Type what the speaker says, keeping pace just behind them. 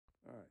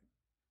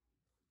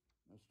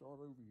Let's start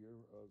over here.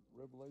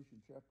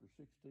 Revelation chapter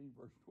 16,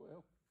 verse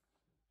 12.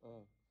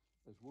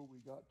 That's where we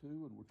got to,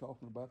 and we're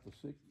talking about the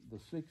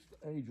sixth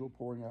angel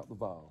pouring out the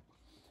vial.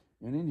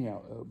 And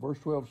anyhow, verse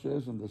 12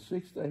 says, "And the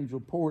sixth angel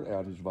poured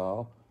out his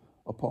vial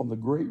upon the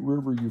great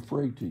river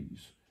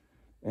Euphrates,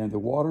 and the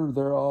water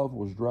thereof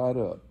was dried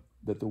up,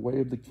 that the way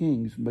of the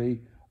kings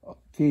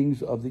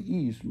of the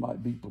east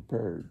might be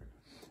prepared."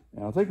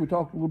 And I think we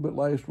talked a little bit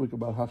last week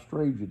about how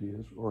strange it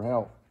is, or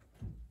how,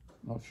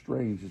 not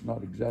strange is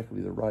not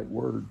exactly the right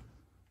word,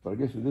 but I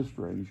guess it is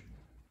strange,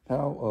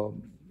 how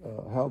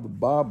the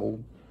Bible,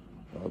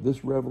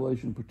 this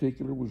revelation in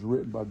particular, was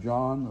written by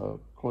John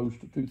close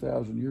to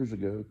 2,000 years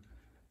ago,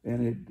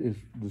 and it is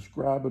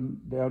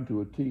describing down to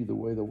a T the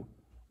way the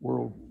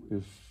world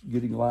is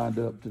getting lined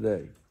up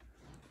today.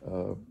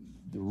 The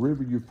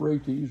river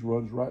Euphrates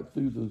runs right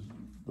through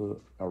the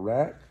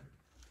Iraq,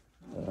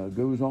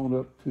 goes on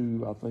up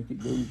to, I think it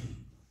goes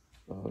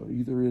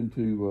either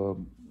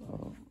into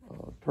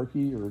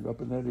Turkey or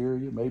up in that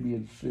area, maybe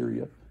in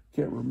Syria.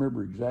 Can't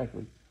remember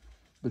exactly.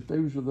 But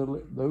those are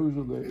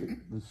the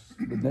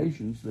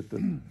nations that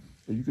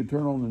you can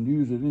turn on the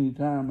news at any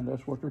time, and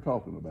that's what they're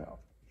talking about.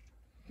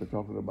 They're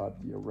talking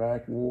about the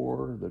Iraq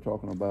War. They're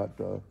talking about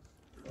the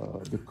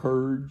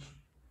Kurds,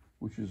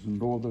 which is in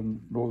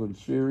northern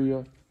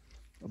Syria.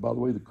 By the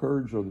way, the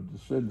Kurds are the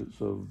descendants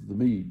of the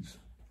Medes.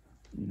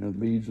 You know, the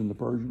Medes and the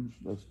Persians.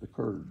 That's the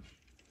Kurds.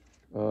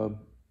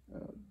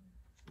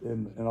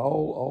 And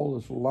all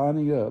is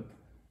lining up.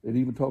 It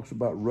even talks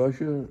about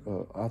Russia.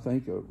 I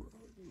think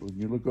when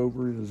you look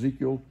over in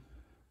Ezekiel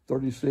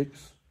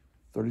 36,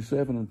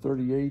 37, and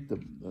 38, the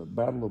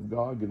battle of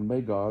Gog and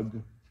Magog,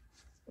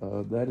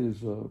 that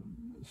is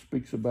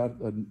speaks about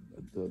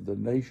the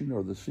nation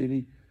or the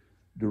city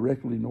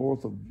directly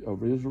north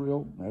of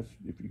Israel. That's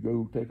if you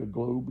go take a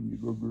globe and you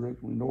go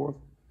directly north,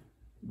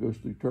 it goes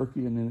through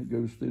Turkey and then it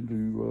goes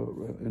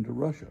into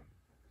Russia.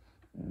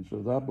 And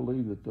so I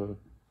believe that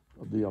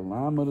the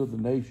alignment of the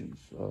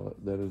nations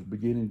that is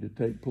beginning to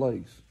take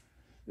place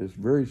is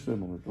very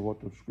similar to what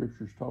the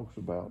scriptures talks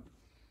about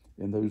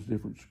in those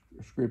different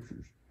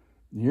scriptures.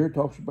 And here it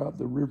talks about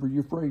the river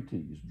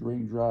Euphrates,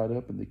 being dried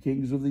up, and the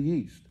kings of the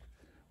east.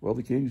 Well,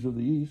 the kings of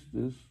the east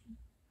is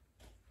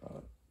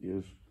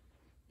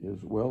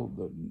well,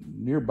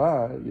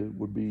 nearby it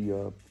would be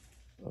I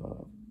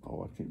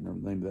can't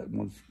remember the name of that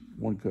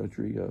one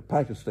country,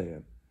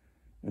 Pakistan,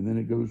 and then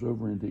it goes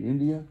over into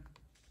India,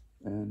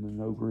 and then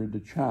over into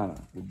China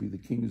would be the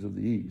kings of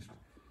the east.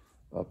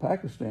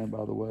 Pakistan,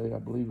 by the way, I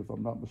believe, if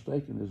I'm not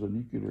mistaken, is a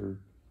nuclear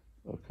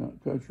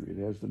country. It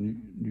has the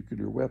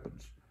nuclear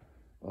weapons.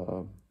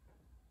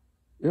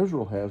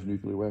 Israel has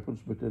nuclear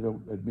weapons, but they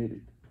don't admit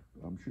it.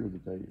 I'm sure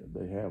that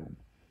they have them,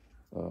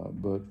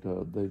 but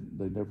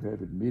they never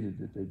have admitted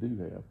that they do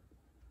have.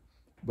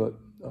 But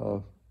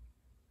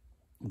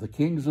the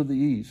kings of the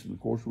east, and of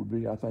course would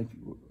be, I think,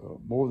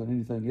 more than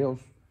anything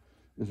else,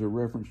 is a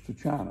reference to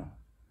China.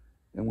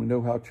 And we know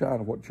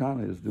what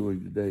China is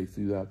doing today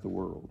throughout the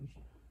world.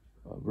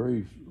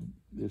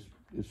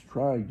 It's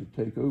trying to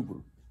take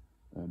over,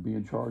 be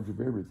in charge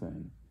of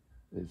everything.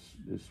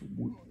 It's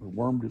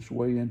wormed its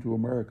way into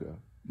America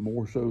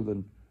more so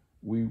than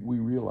we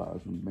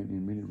realize in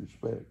many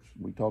respects.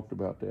 We talked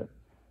about that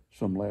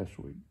some last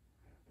week.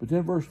 But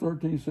then verse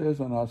 13 says,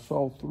 "And I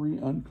saw three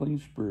unclean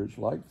spirits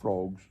like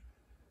frogs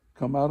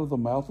come out of the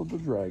mouth of the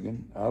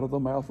dragon, out of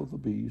the mouth of the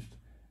beast,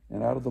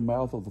 and out of the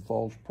mouth of the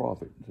false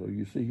prophet." So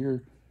you see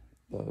here,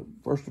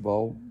 first of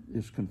all,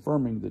 is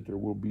confirming that there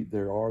will be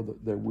the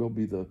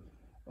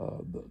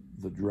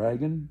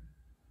dragon,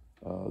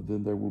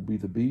 then there will be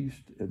the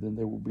beast, and then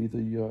there will be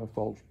the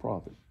false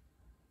prophet.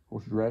 Of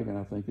course, dragon,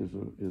 I think, is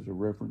a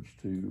reference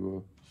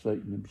to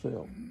Satan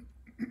himself.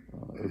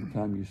 Every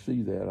time you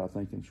see that, I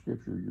think in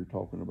Scripture you're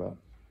talking about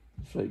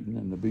Satan,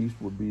 and the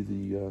beast would be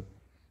the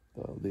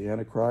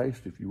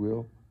Antichrist, if you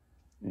will,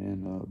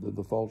 and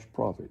the false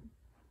prophet.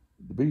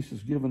 The beast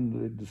is given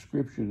a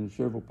description in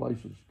several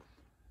places.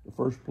 The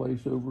first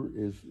place over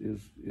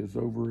is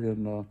over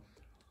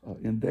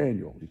in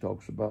Daniel. He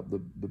talks about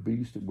the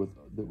beast that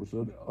was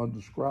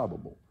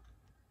undescribable.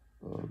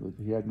 That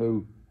he had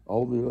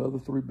all the other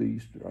three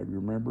beasts. I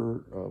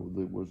remember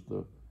there was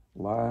the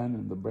lion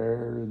and the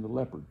bear and the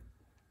leopard,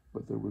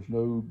 but there was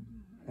no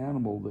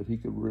animal that he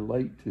could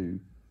relate to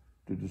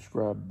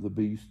describe the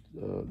beast,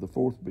 the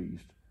fourth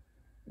beast.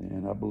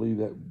 And I believe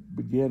that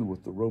began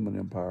with the Roman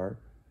Empire.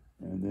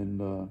 And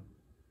then,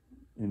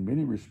 in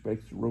many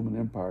respects, the Roman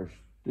Empire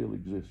still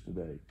exists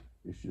today.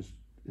 It's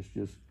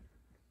just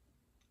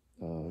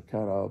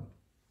kind of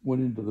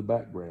went into the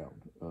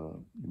background,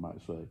 you might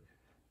say.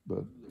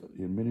 But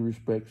in many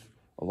respects,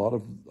 a lot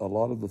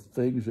of the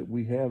things that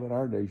we have in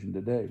our nation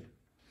today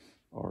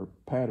are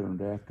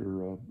patterned after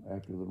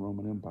the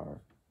Roman Empire,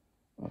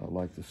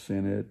 like the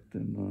Senate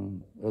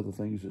and other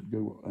things that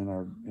go in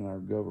our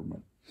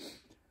government.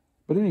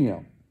 But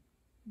anyhow,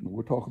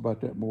 we'll talk about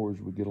that more as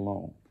we get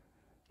along.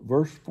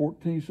 Verse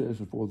 14 says,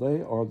 "And for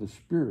they are the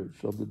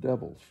spirits of the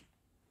devils,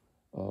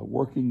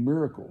 working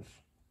miracles,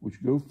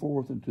 which go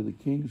forth into the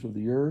kings of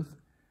the earth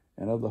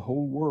and of the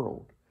whole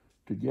world,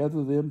 to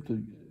gather them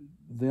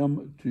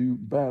to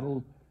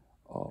battle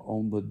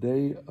on the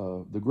day,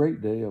 the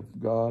great day of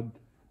God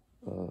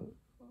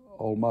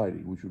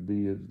Almighty, which would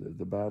be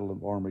the battle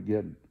of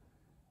Armageddon.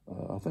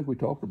 I think we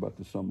talked about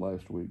this some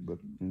last week, but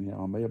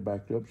anyhow, I may have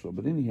backed up some.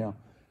 But anyhow,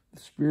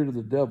 the spirit of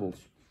the devils,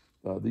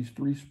 these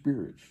three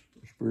spirits,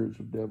 the spirits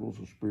of devils,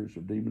 the spirits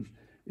of demons,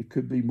 it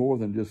could be more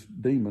than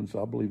just demons.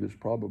 I believe it's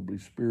probably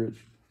spirits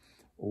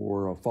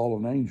or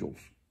fallen angels,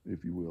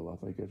 if you will. I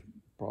think that's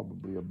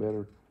probably a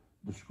better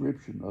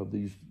description of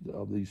these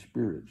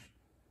spirits.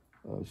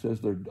 It says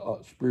they're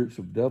spirits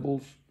of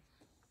devils.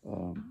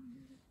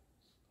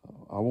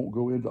 I won't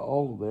go into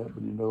all of that,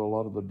 but a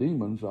lot of the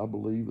demons, I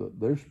believe that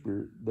their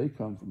spirit, they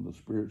come from the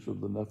spirits of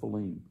the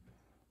Nephilim,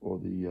 or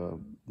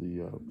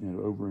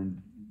over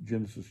in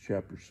Genesis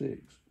chapter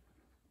 6,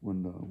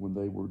 when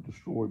they were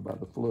destroyed by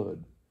the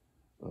flood,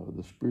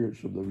 the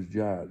spirits of those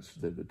giants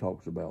that it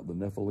talks about, the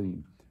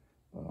Nephilim,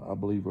 I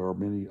believe are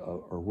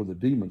where the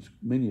demons,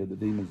 many of the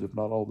demons, if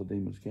not all the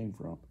demons, came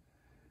from.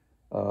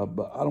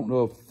 But I don't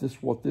know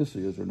if what this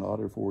is or not,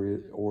 or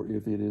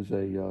if it is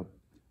a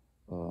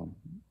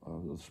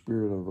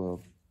spirit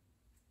of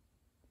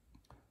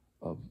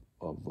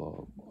a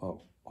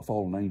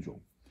fallen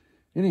angel.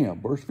 Anyhow,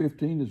 verse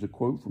 15 is a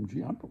quote from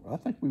Jesus. I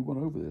think we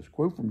went over this.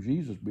 Quote from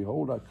Jesus,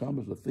 "Behold, I come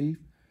as a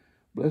thief.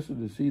 Blessed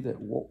is he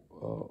that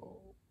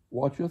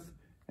watcheth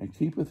and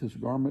keepeth his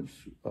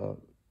garments,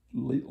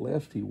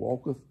 lest he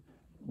walk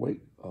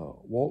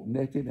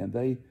naked, and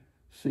they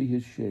see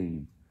his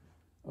shame."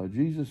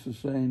 Jesus is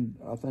saying,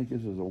 I think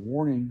this is a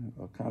warning,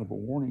 a kind of a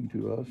warning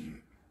to us,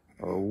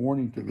 or a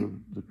warning to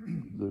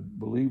the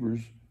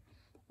believers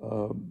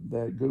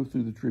that go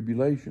through the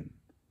tribulation.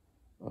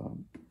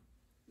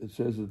 It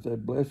says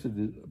that blessed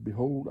is,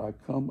 "Behold, I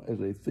come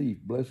as a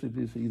thief. Blessed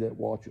is he that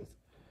watcheth."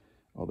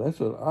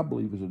 I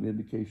believe is an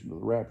indication of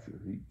the rapture.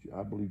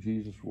 I believe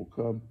Jesus will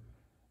come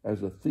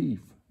as a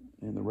thief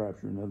in the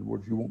rapture. In other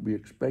words, you won't be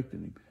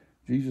expecting him.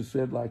 Jesus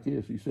said like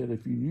this. He said,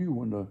 if you knew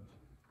when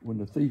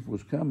the thief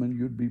was coming,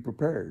 you'd be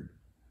prepared.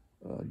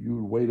 You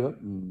would wait up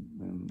and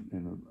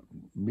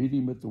meet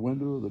him at the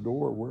window of the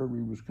door or wherever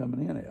he was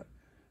coming in at.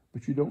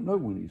 But you don't know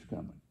when he's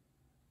coming.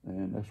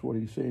 And that's what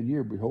he's saying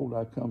here. "Behold,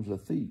 I come as a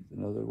thief."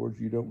 In other words,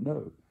 you don't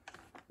know.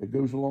 It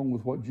goes along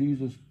with what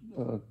Jesus,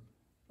 the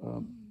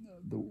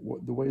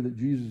way that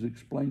Jesus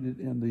explained it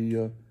in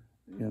the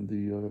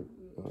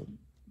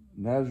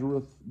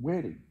Nazareth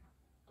wedding,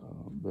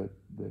 that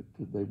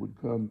they would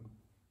come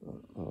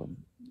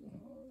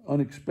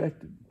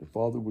unexpected. The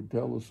father would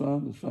tell the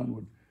son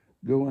would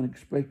go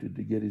unexpected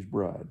to get his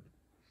bride.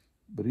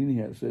 But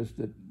anyhow, it says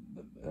that,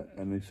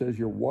 and it says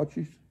here,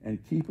 "Watcheth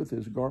and keepeth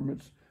his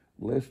garments,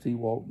 lest he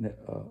walk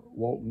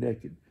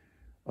naked."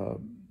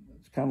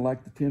 It's kind of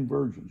like the 10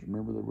 virgins.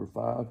 Remember, there were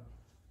 5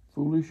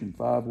 foolish and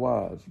 5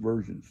 wise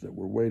virgins that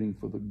were waiting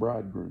for the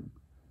bridegroom.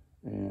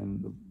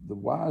 And the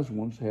wise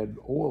ones had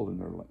oil in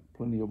their lamp,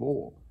 plenty of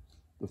oil.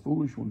 The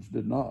foolish ones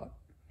did not.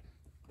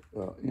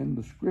 In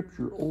the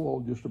scripture, oil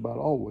just about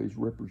always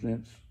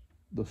represents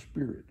the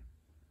Spirit,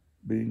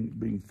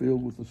 being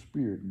filled with the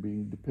Spirit and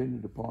being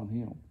dependent upon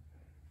Him.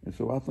 And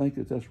so I think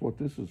that's what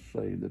this is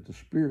saying, that the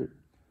Spirit,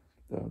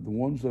 the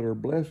ones that are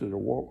blessed,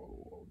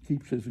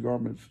 keeps his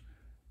garments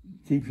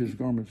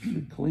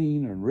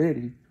clean and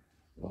ready.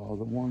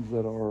 The ones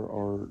that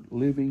are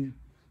living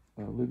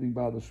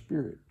by the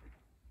Spirit,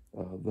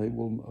 they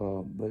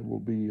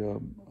will be, I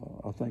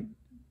think,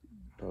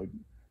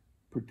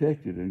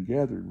 protected and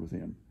gathered with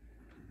Him.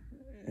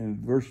 And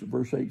verse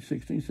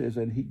 8:16 says,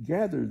 "And He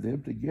gathered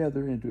them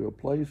together into a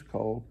place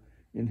called,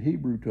 in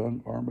Hebrew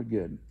tongue,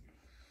 Armageddon."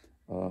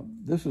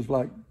 This is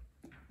like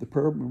the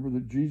parable. Remember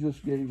that Jesus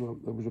gave?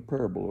 There was a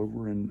parable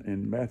over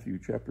in Matthew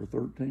chapter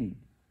 13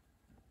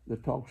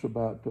 that talks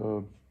about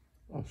a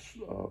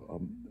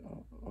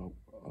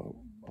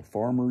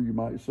farmer, you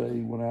might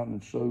say, went out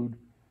and sowed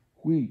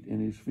wheat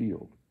in his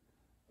field.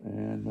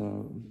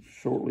 And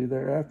shortly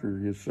thereafter,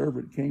 his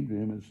servant came to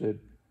him and said,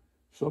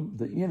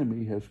 "The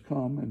enemy has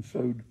come and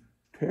sowed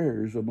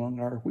tares among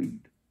our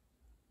wheat.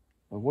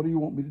 What do you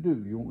want me to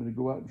do? You want me to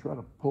go out and try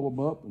to pull them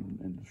up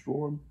and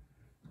destroy them?"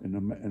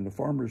 And the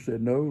farmer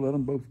said, "No, let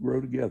them both grow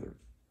together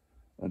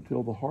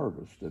until the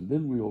harvest, and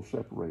then we'll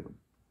separate them."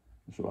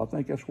 And so I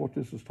think that's what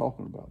this is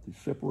talking about. He's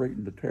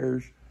separating the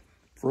tares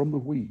from the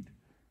wheat.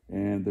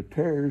 And the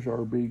tares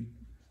would be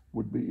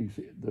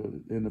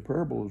in the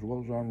parable, as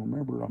well as I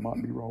remember, I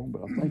might be wrong,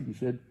 but I think he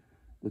said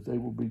that they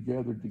will be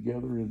gathered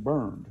together and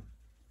burned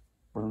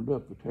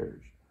up, the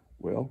tares.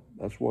 Well,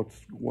 that's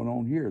what's going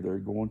on here. They're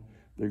going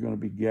to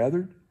be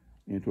gathered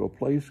into a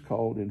place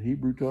called, in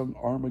Hebrew tongue,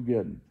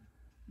 Armageddon.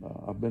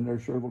 I've been there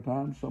several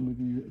times. Some of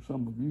you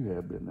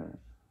have been there.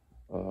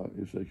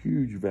 It's a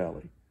huge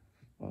valley.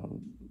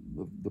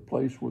 The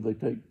place where they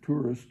take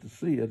tourists to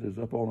see it is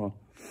up on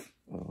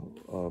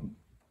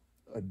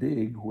a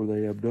dig where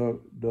they have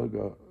dug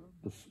a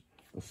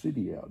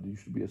city out. There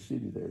used to be a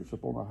city there. It's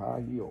up on a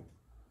high hill,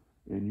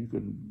 and you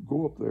can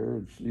go up there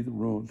and see the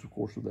ruins, of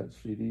course, of that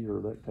city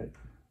or that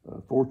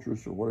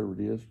fortress or whatever it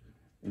is,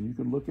 and you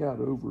can look out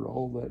over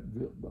all that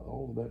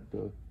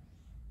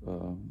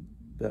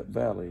that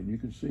valley, and you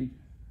can see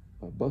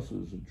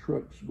buses and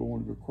trucks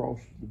going across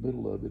the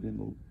middle of it,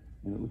 and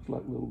it looks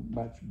like little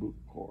matchbook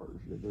cars.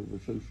 They're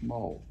so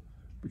small,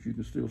 but you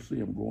can still see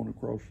them going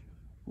across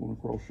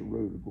the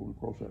road or going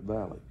across that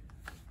valley.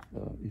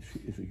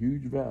 It's a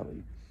huge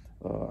valley.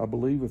 I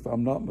believe, if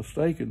I'm not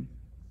mistaken,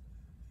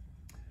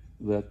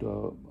 that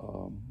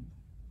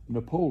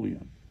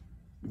Napoleon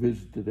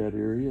visited that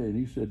area, and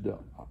he said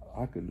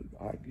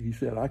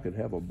I could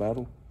have a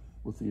battle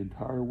with the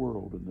entire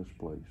world in this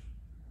place,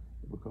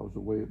 because the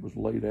way it was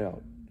laid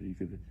out,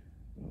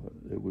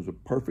 it was a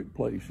perfect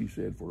place, he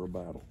said, for a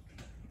battle.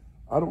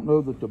 I don't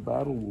know that the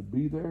battle will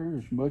be there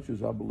as much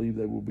as I believe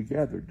they will be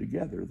gathered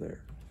together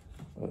there.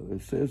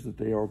 It says that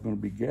they are going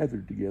to be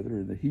gathered together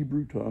in the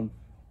Hebrew tongue,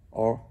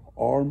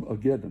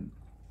 Armageddon,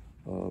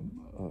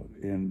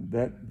 and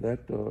that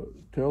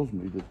tells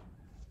me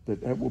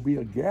that will be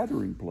a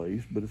gathering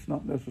place, but it's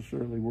not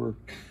necessarily where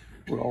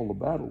all the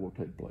battle will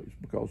take place,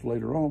 because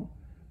later on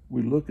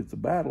we look at the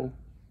battle,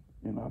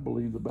 and I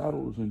believe the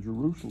battle is in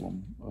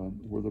Jerusalem,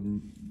 where the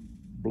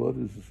blood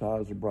is as high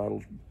as a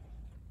bridle's.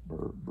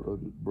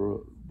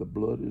 The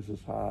blood is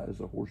as high as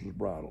a horse's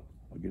bridle.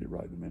 I'll get it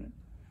right in a minute.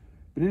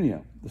 But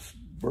anyhow,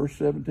 verse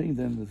 17,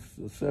 then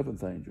the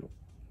seventh angel.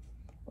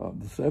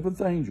 The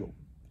seventh angel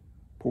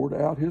poured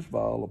out his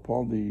vial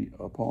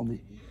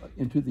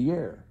into the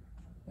air,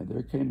 and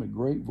there came a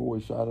great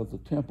voice out of the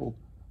temple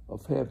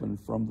of heaven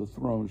from the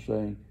throne,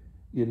 saying,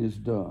 "It is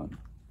done."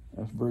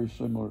 That's very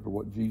similar to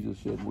what Jesus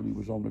said when he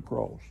was on the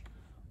cross,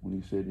 when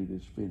he said, "It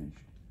is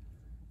finished."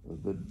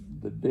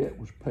 The debt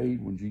was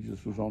paid when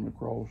Jesus was on the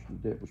cross.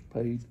 The debt was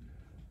paid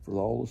for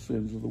all the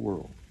sins of the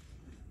world.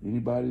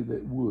 Anybody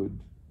that would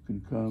can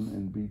come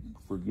and be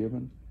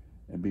forgiven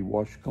and be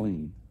washed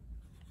clean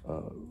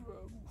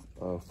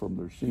from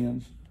their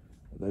sins.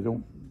 They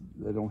don't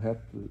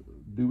have to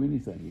do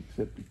anything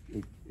except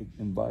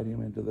invite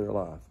him into their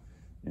life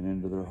and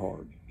into their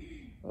heart.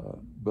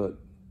 But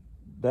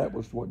that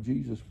was what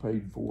Jesus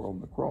paid for on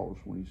the cross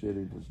when he said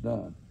it was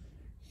done.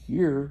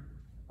 Here,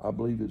 I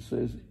believe it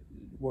says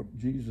what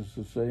Jesus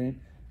is saying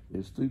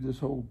is, through this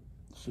whole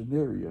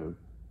scenario,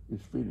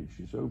 is finished.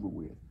 It's over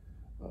with.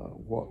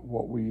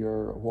 What we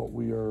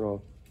are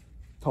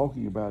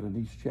talking about in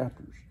these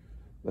chapters.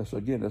 That's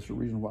the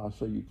reason why I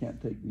say you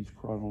can't take these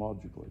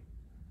chronologically.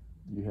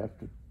 You have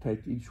to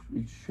take each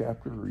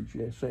chapter or each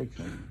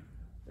section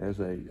as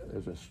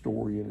a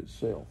story in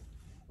itself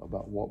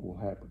about what will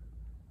happen,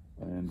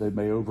 and they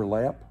may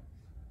overlap.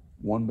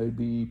 One may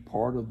be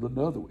part of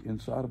another,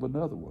 inside of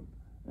another one,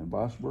 and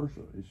vice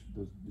versa.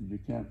 You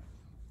can't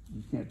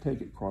take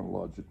it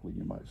chronologically,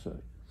 you might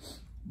say.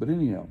 But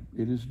anyhow,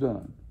 it is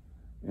done.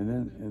 And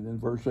then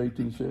verse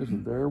 18 says,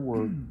 "And there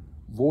were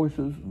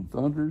voices and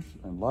thunders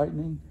and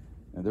lightning,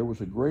 and there was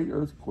a great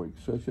earthquake,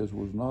 such as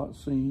was not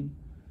seen,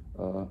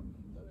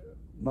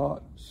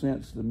 not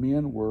since the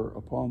men were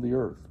upon the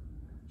earth.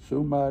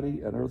 So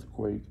mighty an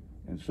earthquake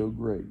and so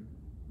great."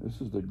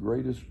 This is the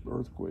greatest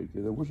earthquake.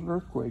 There was an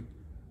earthquake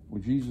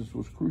when Jesus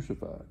was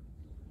crucified.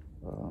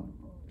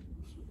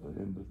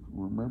 And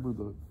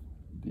remember,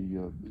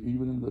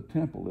 even in the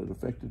temple, it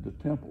affected the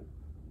temple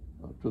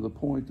to the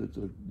point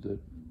that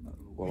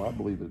I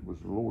believe it was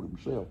the Lord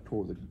himself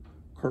tore the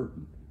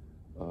curtain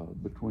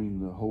between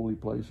the holy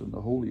place and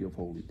the holy of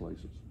holy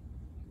places.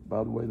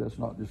 By the way, that's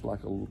not just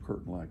like a little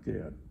curtain like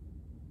that.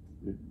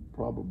 It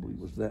probably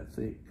was that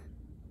thick.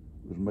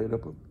 It was made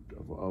up of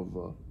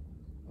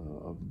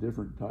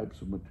different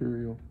types of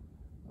material.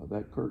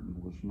 That curtain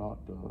was not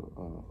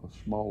a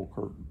small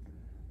curtain,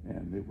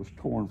 and it was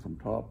torn from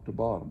top to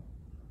bottom.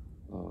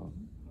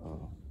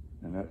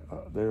 And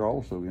that there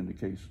also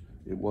indicates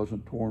it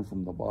wasn't torn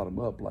from the bottom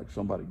up, like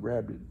somebody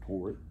grabbed it and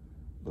tore it,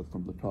 but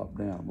from the top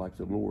down, like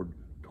the Lord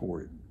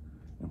tore it.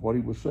 And what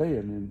he was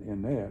saying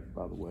in that,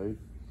 by the way,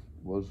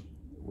 was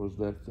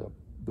that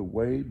the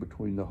way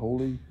between the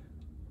holy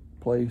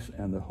place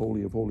and the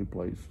holy of holy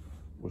place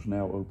was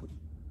now open.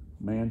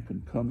 Man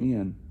can come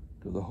in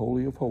to the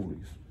holy of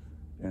holies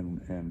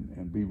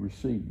and be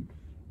received.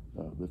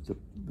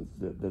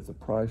 That the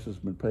price has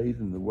been paid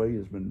and the way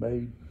has been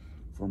made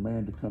for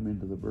man to come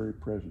into the very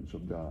presence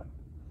of God.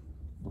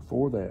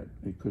 Before that,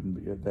 it couldn't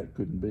be. That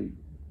couldn't be.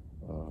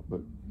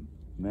 But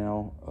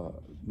now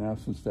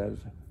since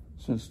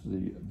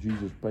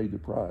Jesus paid the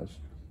price,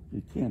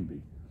 it can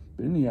be.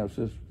 But anyhow, it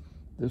says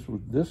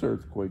this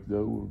earthquake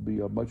though will be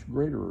a much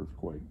greater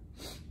earthquake.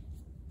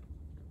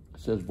 It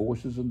says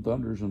voices and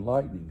thunders and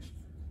lightnings.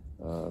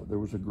 There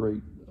was a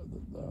great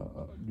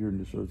during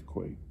this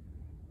earthquake,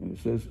 and it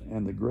says,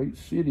 and the great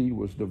city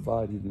was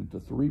divided into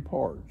three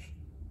parts,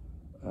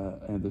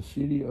 and the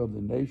cities of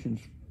the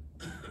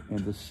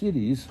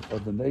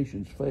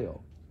nations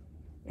fell,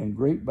 and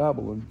great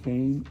Babylon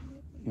came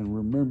in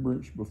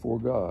remembrance before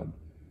God,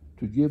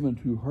 to give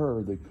unto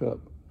her the cup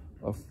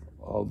of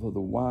the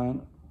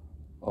wine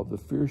of the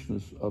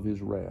fierceness of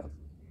his wrath.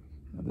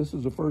 Now, this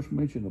is the first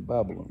mention of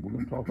Babylon. We're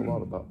going to talk a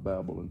lot about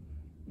Babylon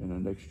in the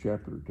next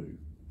chapter or two,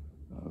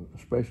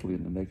 especially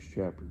in the next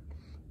chapter.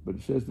 But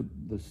it says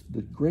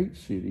the great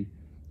city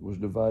was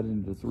divided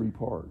into three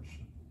parts.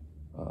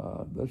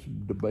 There's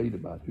some debate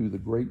about who the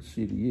great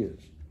city is.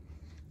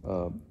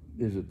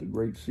 Is it the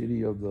great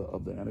city of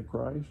the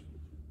Antichrist,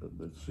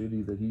 the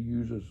city that he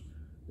uses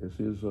as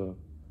his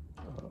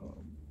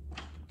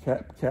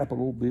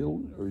capital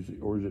build, or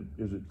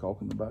is it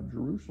talking about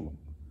Jerusalem?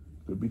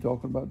 Could be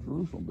talking about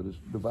Jerusalem, but it's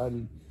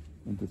divided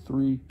into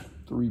three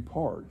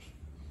parts,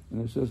 and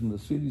it says, "And the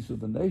cities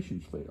of the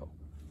nations fell."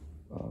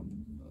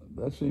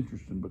 That's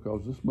interesting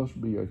because this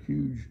must be a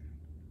huge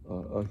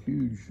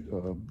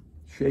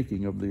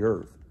shaking of the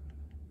earth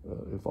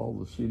if all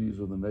the cities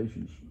of the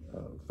nations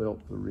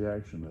felt the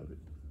reaction of it.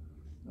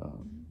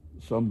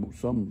 Some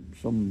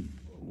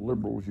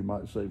liberals, you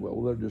might say,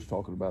 well, they're just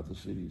talking about the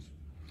cities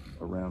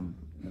around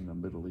in the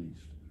Middle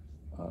East.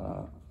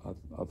 I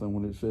think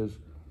when it says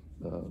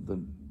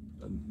the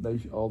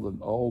nation, all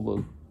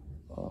the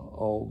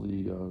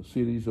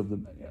cities of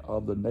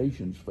the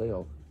nations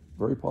fell,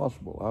 very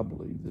possible, I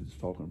believe, that it's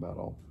talking about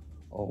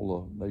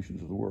all the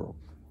nations of the world.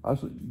 I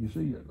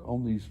see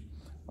on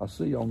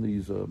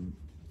these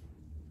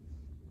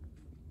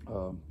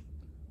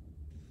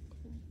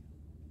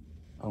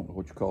I don't know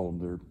what you call them.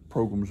 They're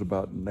programs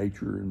about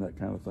nature and that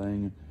kind of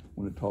thing.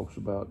 When it talks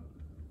about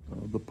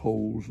the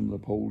poles, and the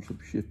poles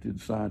have shifted,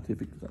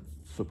 scientific,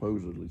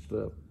 supposedly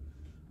stuff.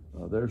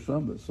 There are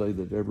some that say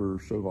that ever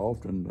so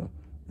often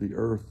the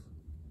Earth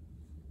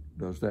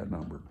does that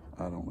number.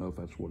 I don't know if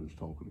that's what it's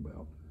talking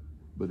about,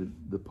 but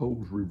the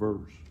poles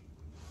reverse.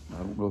 I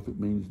don't know if it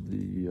means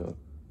the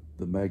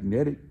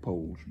magnetic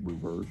poles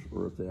reverse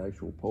or if the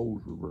actual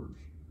poles reverse,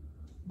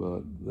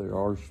 but there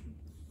are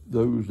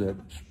those that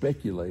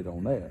speculate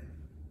on that.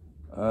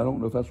 I don't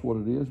know if that's what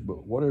it is,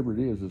 but whatever it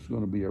is, it's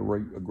going to be a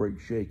great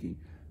shaking,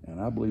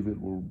 and I believe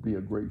it will be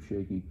a great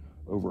shaking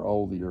over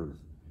all the earth.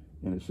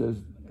 And it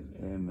says,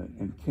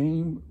 and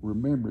came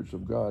remembrance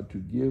of God to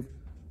give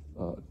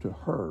to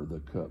her the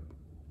cup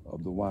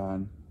of the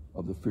wine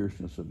of the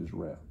fierceness of his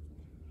wrath.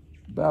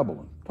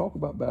 Babylon. Talk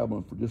about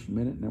Babylon for just a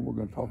minute, and then we're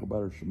going to talk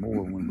about her some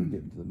more when we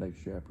get into the next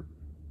chapter.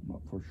 I'm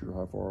not for sure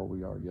how far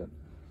we are yet.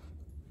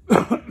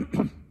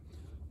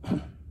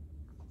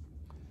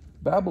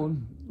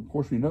 Babylon, of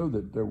course, we know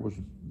that there was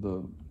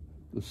the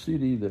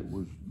city that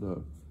was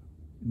the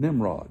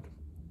Nimrod.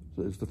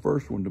 So it's the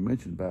first one to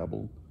mention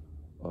Babel.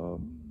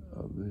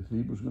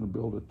 He was going to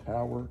build a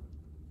tower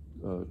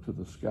to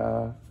the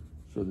sky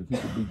so that he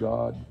could be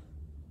God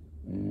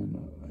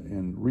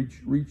and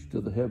reach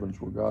to the heavens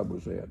where God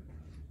was at.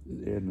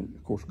 And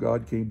of course,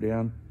 God came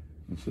down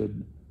and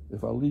said,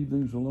 "If I leave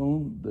these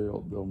alone,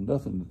 there's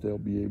nothing that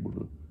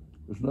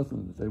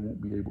they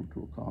won't be able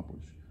to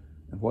accomplish."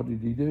 And what did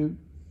he do?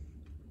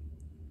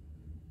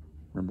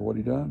 Remember what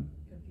he done?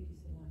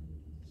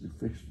 He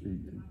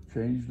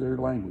changed their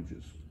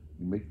languages.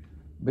 He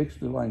mixed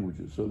their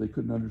languages so they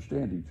couldn't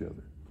understand each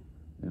other.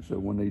 And so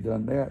when they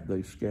done that,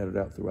 they scattered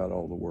out throughout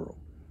all the world.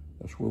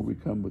 That's where we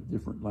come with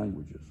different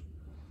languages.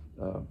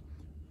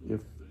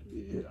 If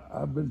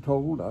I've been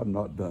told, I've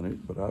not done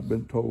it, but I've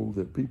been told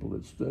that people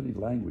that study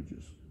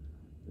languages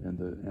and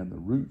the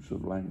roots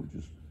of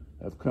languages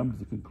have come to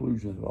the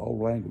conclusion that all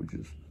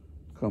languages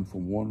come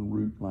from one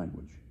root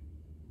language.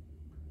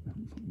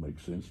 It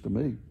makes sense to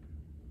me.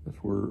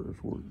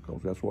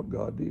 Because that's what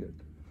God did.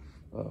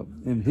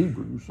 In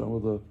Hebrew, some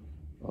of the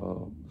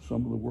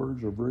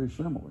words are very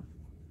similar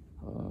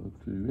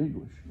to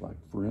English. Like,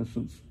 for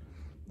instance,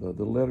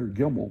 the letter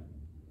Gimel.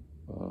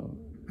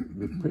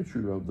 The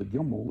picture of the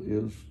Gimel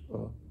is,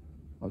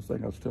 I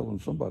was telling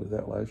somebody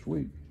that last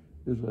week,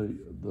 is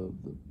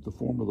the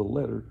form of the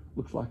letter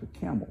looks like a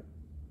camel,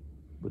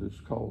 but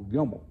it's called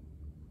Gimel.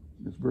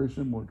 It's very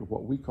similar to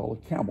what we call a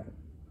camel.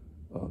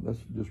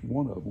 That's just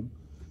one of them,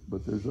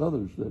 but there's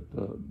others that,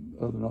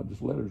 not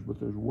just letters, but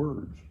there's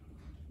words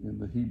in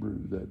the Hebrew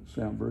that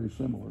sound very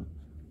similar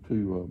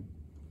to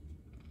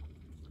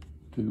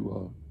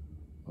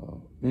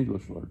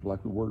English letters,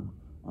 like the word,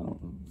 I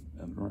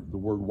don't know, the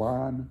word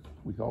wine,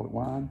 we call it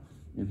wine.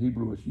 In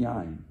Hebrew, it's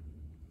yain.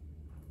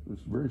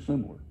 It's very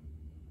similar,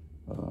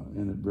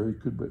 and it very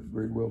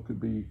well could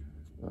be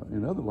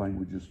in other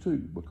languages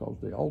too, because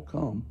they all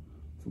come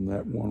from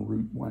that one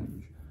root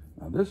language.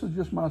 Now, this is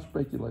just my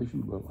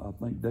speculation, but I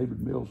think David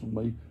Mills and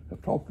me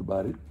have talked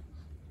about it,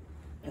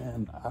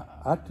 and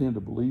I tend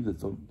to believe that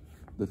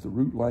the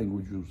root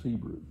language was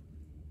Hebrew.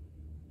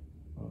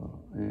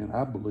 And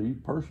I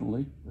believe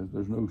personally,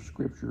 there's no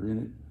scripture in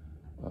it,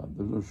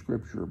 there's no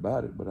scripture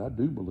about it, but I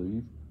do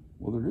believe,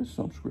 well, there is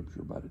some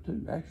scripture about it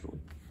too,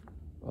 actually,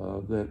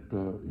 that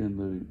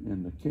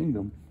in the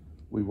kingdom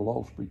we will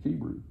all speak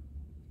Hebrew.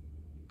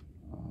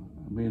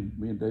 Me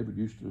and David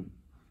used to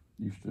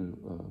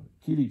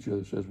kid each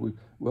other. Says if we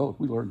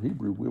learn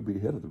Hebrew, we'll be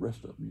ahead of the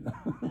rest of them.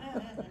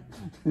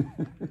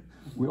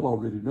 We'll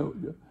already know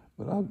it. Yeah.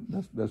 But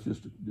that's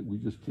just we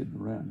just kidding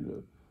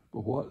around.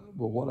 But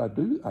what I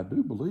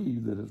do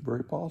believe that it's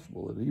very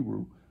possible that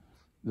Hebrew.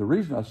 The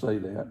reason I say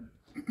that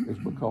is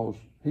because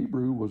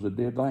Hebrew was a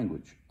dead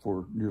language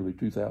for nearly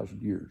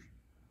 2,000 years.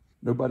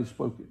 Nobody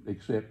spoke it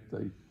except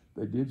they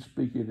did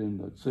speak it in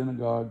the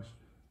synagogues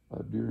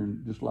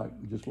during just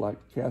like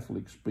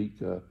Catholics speak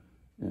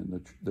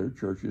in their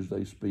churches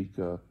they speak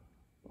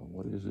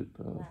what is it?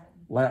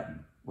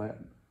 Latin.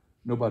 Latin.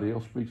 Nobody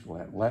else speaks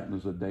Latin. Latin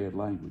is a dead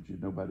language.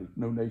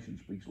 No nation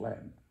speaks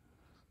Latin.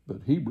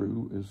 But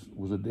Hebrew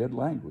was a dead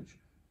language.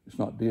 It's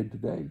not dead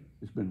today.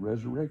 It's been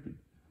resurrected.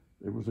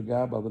 There was a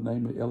guy by the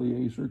name of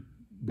Eliezer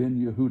ben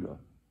Yehuda,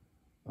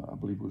 I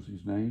believe was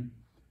his name,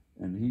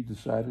 and he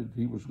decided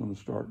he was going to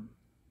start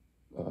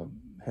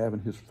having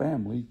his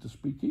family to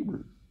speak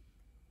Hebrew.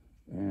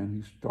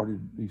 And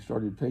he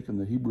started taking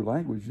the Hebrew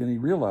language, and he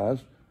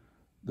realized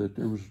that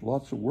there was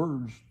lots of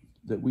words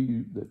that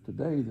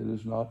today that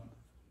is not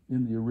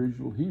in the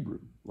original Hebrew,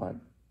 like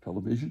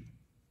television.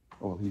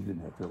 Well, he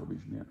didn't have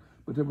television then,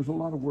 but there was a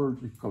lot of words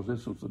because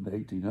this was in the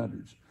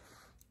 1800s.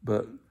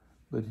 But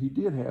he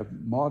did have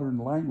modern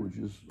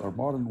languages or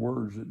modern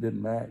words that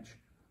didn't match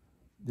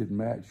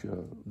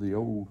the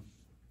old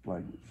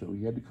language. So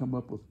he had to come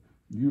up with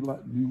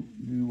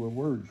new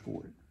words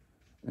for it,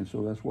 and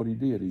so that's what he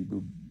did. He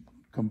would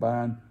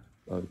combine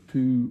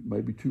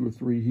maybe two or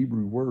three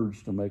Hebrew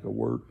words to make a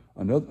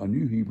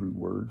new Hebrew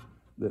word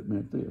that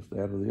meant this,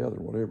 that, or the other,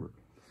 whatever.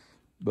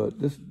 But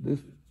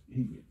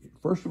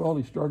first of all,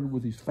 he started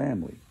with his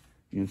family.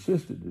 He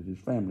insisted that his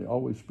family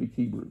always speak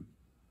Hebrew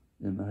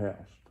in the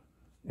house.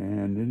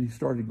 And then he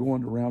started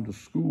going around to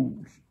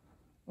schools.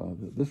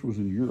 This was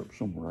in Europe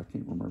somewhere. I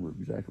can't remember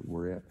exactly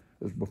where at.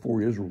 It was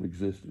before Israel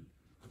existed.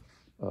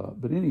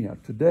 But anyhow,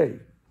 today,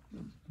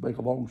 to make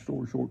a long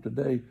story short,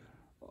 today,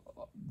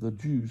 the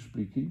Jews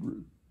speak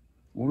Hebrew.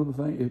 One of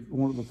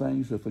the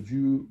things, if a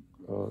Jew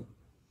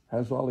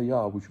has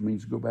Aliyah, which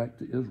means go back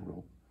to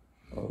Israel,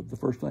 the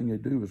first thing they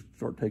do is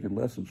start taking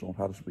lessons on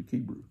how to speak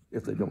Hebrew,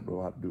 if they don't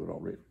know how to do it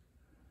already.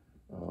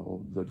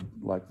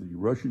 Like the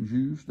Russian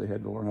Jews, they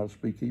had to learn how to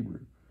speak Hebrew.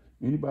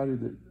 Anybody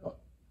that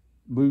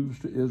moves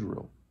to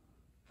Israel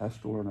has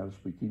to learn how to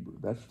speak Hebrew.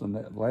 That's the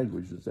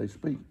language that they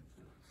speak.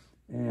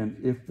 And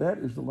if that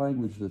is the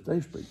language that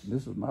they speak, and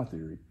this is my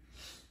theory,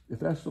 if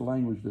that's the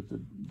language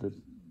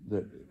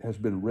that has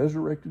been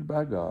resurrected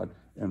by God,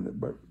 and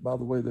by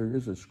the way, there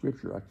is a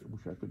scripture, I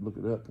wish I could look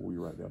it up for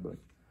you right now, but I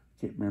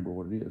can't remember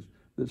what it is,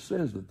 that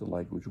says that the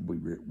language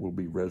will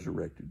be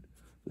resurrected,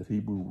 that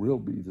Hebrew will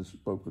be the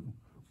spoken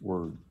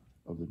word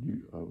of the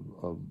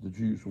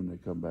Jews when they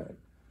come back.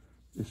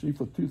 You see,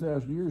 for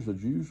 2,000 years, the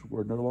Jews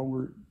were no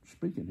longer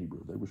speaking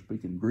Hebrew. They were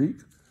speaking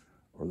Greek,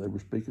 or they were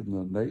speaking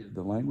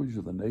the language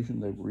of the nation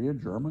they were in,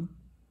 German,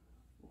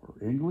 or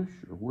English,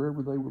 or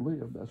wherever they would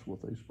live. That's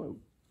what they spoke.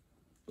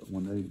 But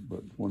when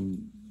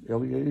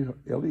Eliezer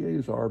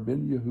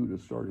ben Yehuda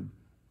started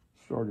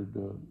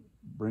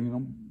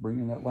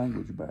bringing that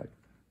language back,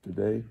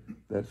 today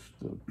that's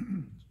the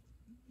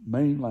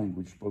main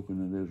language spoken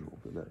in Israel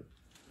today.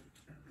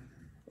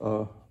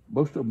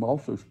 Most of them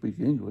also speak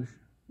English,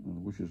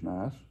 which is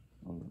nice.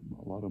 A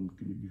lot of them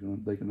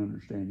they can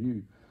understand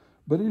you.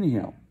 But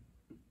anyhow,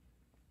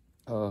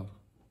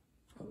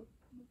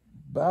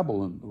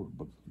 Babylon.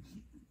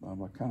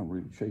 I kind of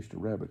really chased a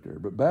rabbit there.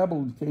 But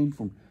Babylon came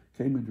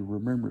into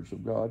remembrance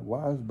of God.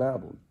 Why is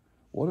Babylon?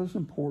 What is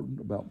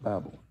important about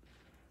Babylon?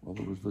 Well,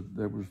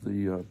 there was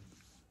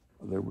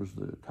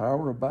the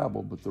Tower of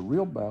Babel, but the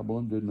real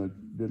Babylon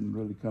didn't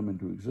really come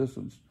into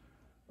existence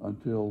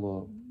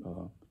until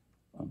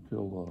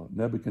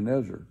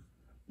Nebuchadnezzar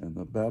and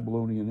the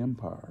Babylonian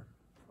Empire,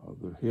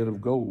 the head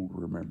of gold.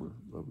 Remember,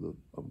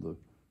 of the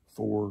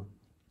four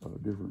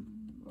different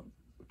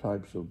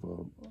types of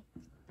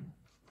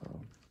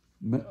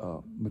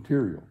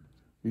material.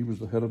 He was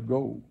the head of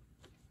gold.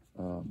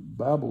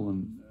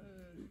 Babylon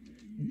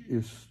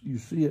you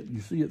see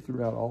it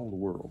throughout all the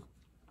world.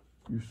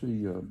 You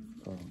see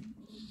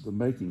the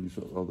makings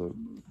of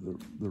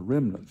the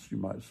remnants, you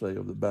might say,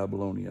 of the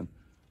Babylonian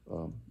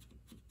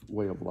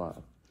way of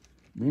life.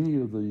 Many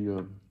of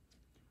the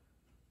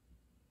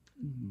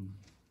I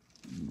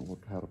don't know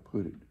how to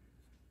put it.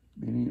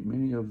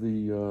 Many of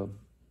the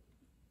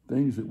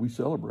things that we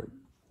celebrate,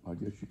 I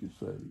guess you could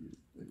say,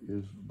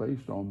 is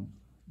based on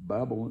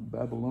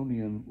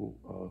Babylonian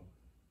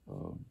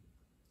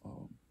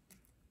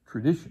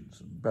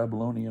traditions,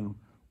 Babylonian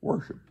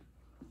worship.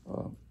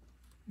 And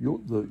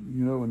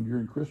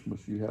during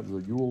Christmas you have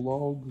the Yule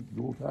log,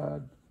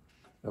 Yuletide.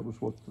 That was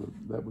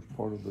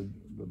part of the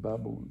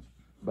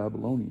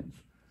Babylonians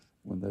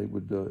when they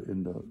would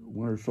in the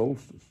winter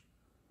solstice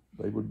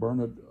they would burn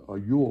a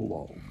Yule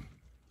log.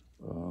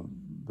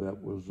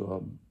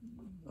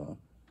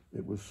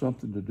 It was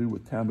something to do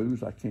with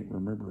Tammuz. I can't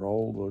remember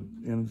all the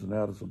ins and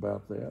outs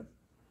about that,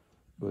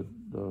 but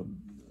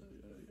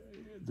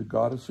the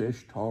goddess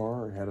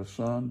Ishtar had a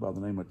son by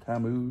the name of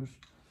Tammuz,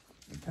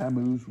 and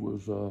Tammuz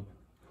was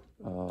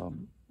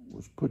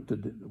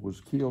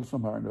killed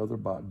somehow or another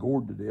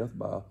gored to death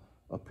by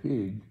a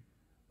pig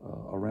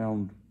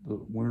around the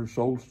winter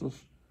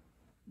solstice,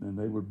 and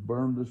they would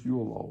burn this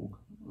Yule log.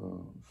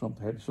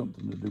 Had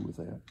something to do with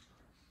that,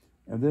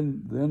 and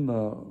then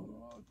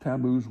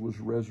Tammuz was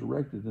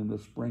resurrected in the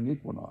spring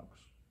equinox.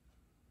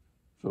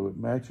 So it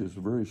matches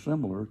very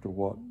similar to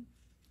what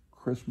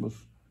Christmas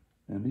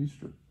and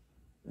Easter.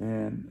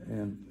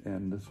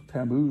 And this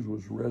Tammuz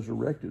was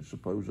resurrected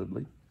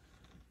supposedly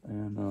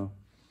And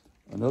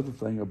another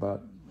thing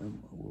about, and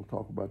we'll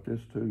talk about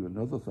this too,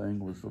 another thing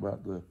was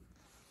about the,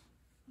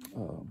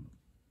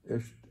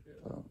 it's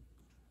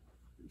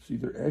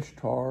either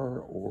Ishtar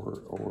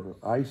or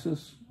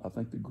Isis. I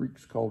think the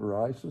Greeks called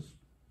her Isis,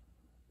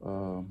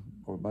 or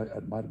it might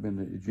have been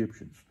the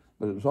Egyptians,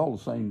 but it was all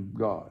the same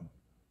god.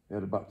 It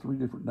had about 3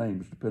 different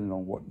names depending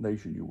on what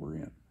nation you were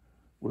in,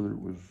 whether it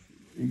was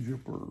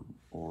Egypt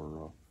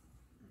or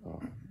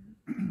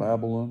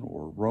Babylon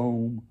or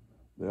Rome.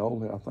 They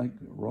all, I think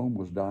Rome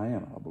was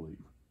Diana, I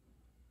believe,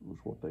 was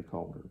what they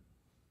called her.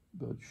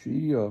 But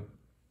she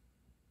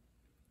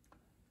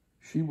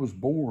was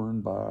born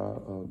by,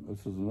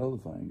 this is another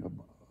thing,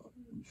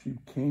 she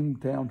came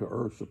down to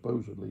earth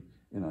supposedly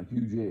in a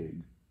huge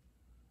egg.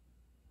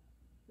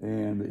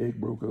 And the egg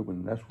broke open,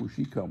 and that's where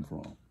she come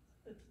from.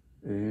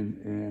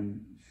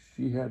 And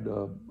she had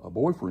a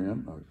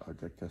boyfriend, I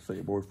say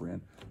a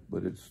boyfriend,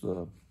 but it's,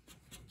 what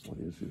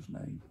is his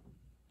name?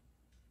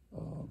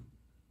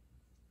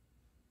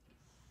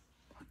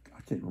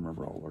 I can't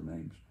remember all their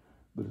names,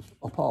 but it's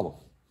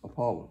Apollo.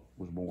 Apollo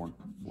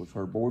was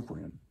her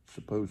boyfriend,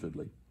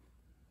 supposedly.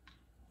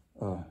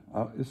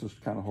 This is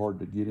kind of hard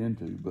to get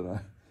into,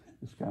 but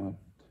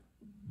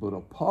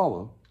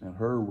Apollo and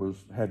her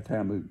had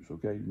Tammuz,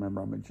 okay?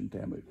 Remember I mentioned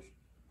Tammuz.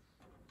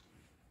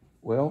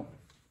 Well,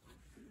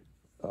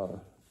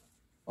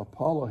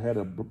 Apollo had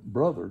a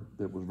brother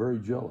that was very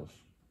jealous,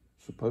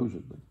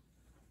 supposedly.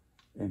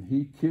 And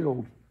he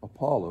killed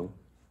Apollo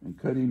and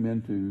cut him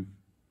into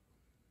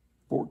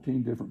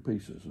 14 different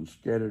pieces and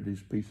scattered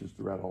these pieces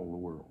throughout all the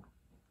world.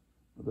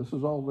 Now, this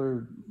is all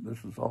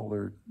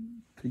their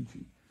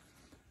teaching.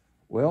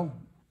 Well,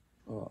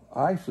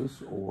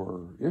 Isis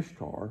or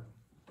Ishtar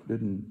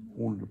didn't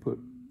want to put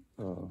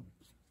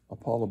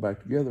Apollo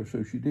back together,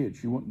 so she did.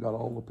 She went and got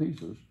all the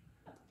pieces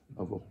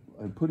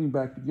and put him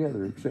back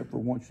together, except for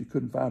one she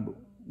couldn't find but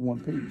one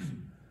piece.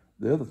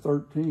 The other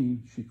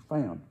 13 she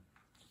found.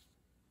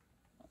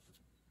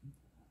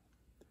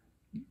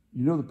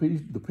 You know,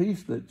 the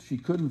piece that she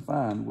couldn't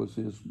find was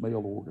his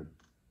male organ.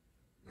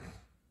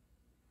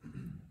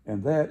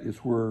 And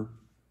that's where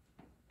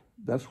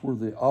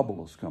the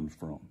obelisk comes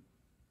from.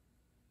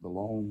 The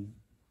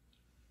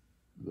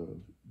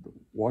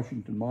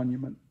Washington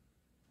Monument.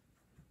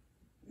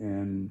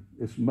 And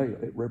it's male.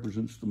 It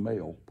represents the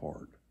male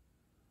part.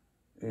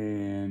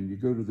 And you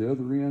go to the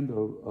other end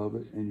of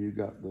it, and you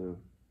got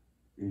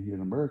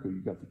in America,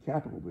 you got the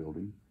Capitol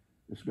building.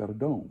 It's got a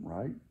dome,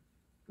 right?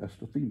 That's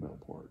the female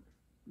part.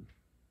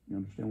 You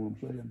understand what I'm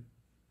saying?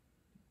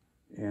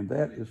 And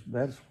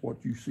that's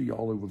what you see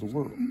all over the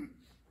world.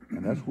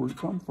 And that's where it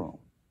come from.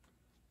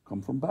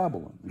 Come from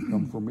Babylon, and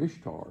come from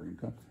Ishtar, and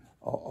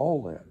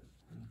all that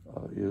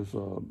is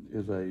a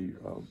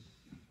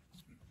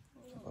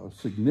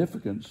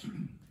significance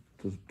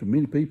to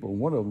many people.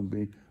 One of them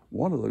being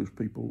one of those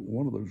people,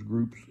 one of those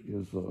groups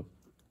is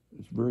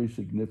very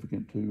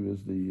significant too.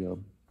 Is the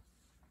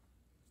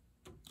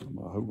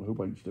I hope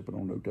I ain't stepping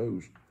on no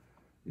toes.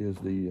 Is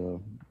the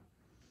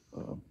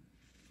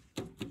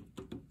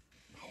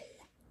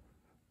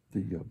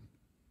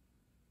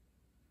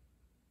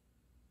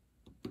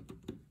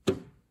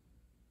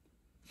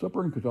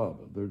Supper in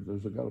Catawba.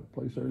 There's got a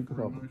place there in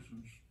Catawba.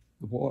 Freemasons.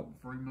 The what?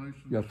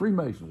 Freemasons. Yeah,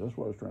 Freemasons. That's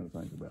what I was trying to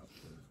think about.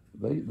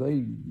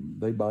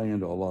 They buy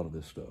into a lot of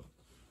this stuff.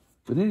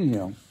 But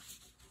anyhow,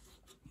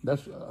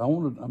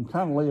 I'm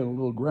kind of laying a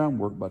little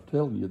groundwork by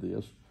telling you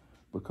this,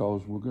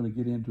 because we're going to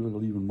get into it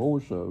even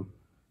more so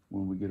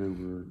when we get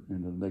over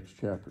into the next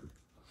chapter.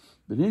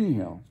 But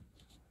anyhow,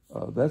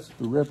 that's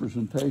the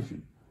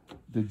representation.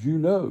 Did you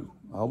know?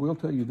 I will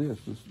tell you this: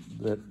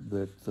 that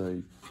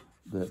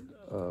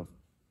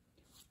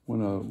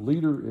when a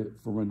leader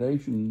from a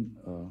nation,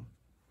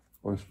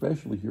 or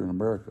especially here in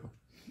America,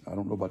 I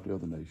don't know about the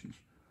other nations,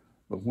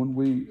 but when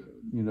we,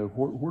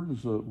 where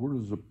does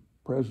the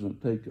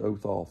president take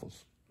oath of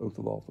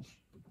office?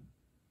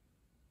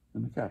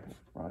 In the Capitol,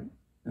 right?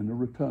 In the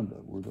rotunda,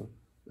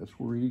 that's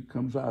where he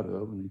comes out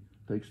of, and he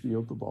takes the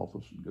oath of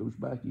office and goes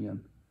back in.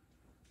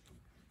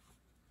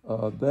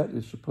 That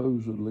is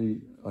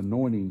supposedly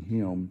anointing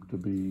him to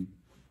be,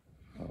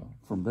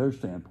 from their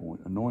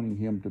standpoint, anointing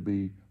him to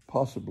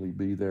possibly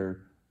be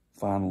their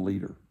final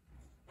leader.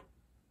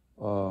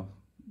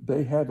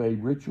 They have a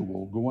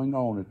ritual going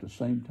on at the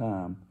same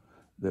time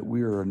that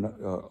we are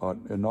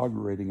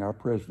inaugurating our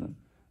president.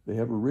 They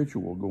have a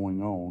ritual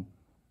going on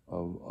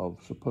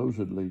of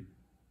supposedly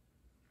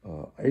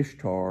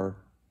Ishtar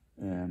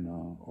and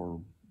or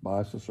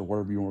Isis, or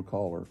whatever you want to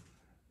call her,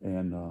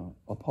 and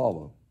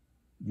Apollo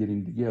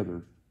getting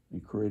together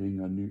and creating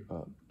a new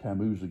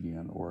Tammuz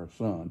again, or a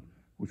son,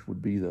 which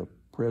would be the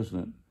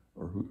president,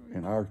 or who,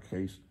 in our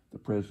case, the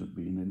president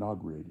being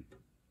inaugurated.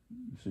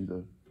 You see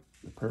the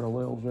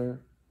parallels there?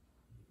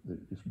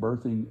 It's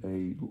birthing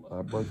a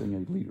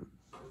leader.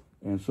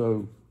 And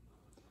so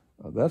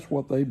that's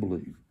what they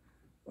believe.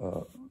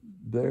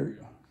 They're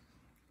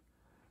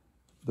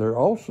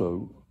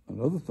also,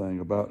 another thing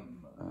about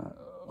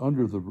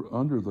under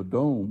the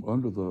dome,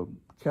 under the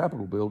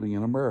Capitol building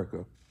in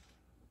America,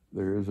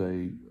 there is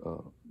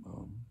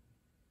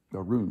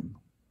room.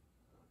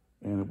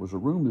 And it was a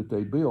room that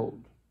they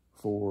built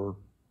for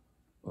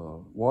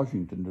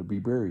Washington to be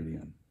buried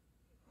in.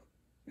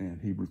 And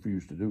he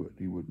refused to do it.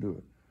 He wouldn't do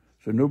it.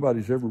 So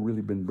nobody's ever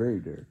really been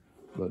buried there.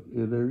 But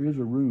there is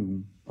a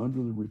room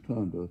under the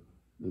rotunda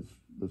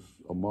that's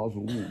a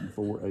mausoleum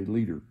for a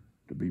leader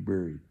to be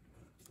buried.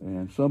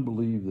 And some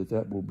believe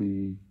that will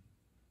be,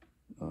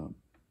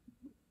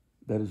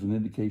 that is an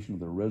indication of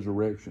the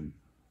resurrection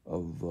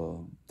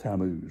of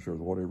Tammuz or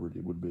whatever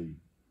it would be.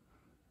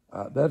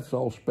 That's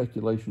all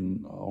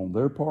speculation on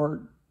their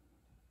part,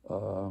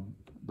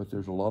 but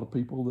there's a lot of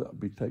people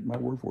that, take my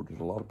word for it,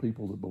 there's a lot of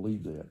people that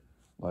believe that,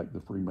 like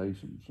the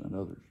Freemasons and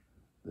others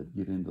that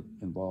get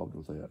involved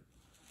with that.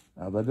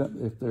 Now,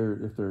 if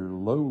they're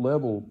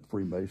low-level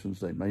Freemasons,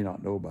 they may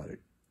not know about it,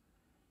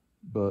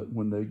 but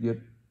when they get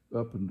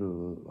up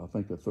into, I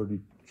think, the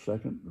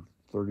 32nd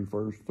or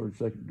 31st,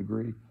 32nd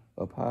degree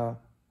up high,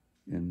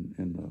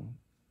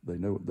 they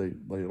know they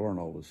learn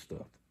all this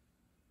stuff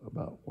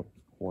about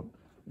what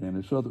and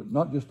it's other,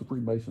 not just the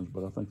Freemasons,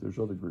 but I think there's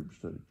other groups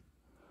too.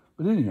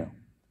 But anyhow,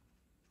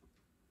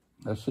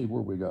 let's see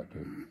where we got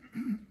to.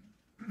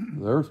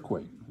 The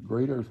earthquake, the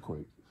great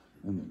earthquake.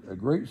 And a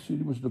great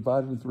city was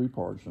divided in three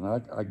parts. And I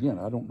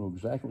don't know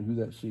exactly who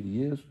that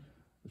city is.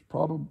 It's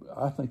probably,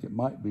 I think it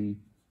might be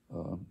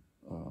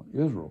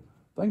Israel.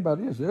 The thing about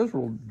it is,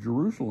 Israel,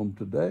 Jerusalem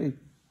today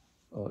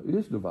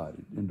is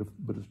divided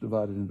but it's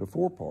divided into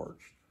four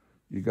parts.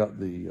 You got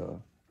the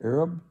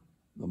Arab,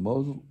 the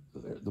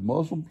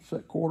Muslim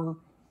set quarter,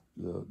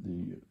 the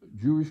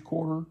Jewish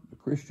quarter, the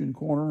Christian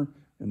corner,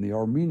 and the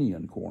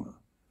Armenian corner.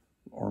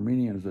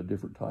 Armenian is a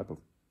different type of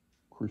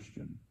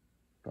Christian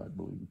type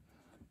belief.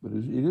 But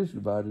it is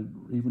divided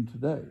even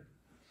today.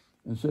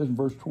 And it says in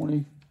verse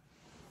 20,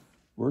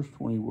 we'll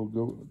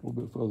go a little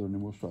bit further and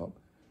then we'll stop.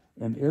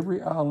 And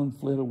every island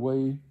fled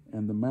away,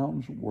 and the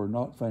mountains were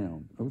not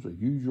found. It was a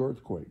huge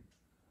earthquake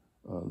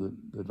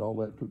that all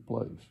that took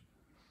place.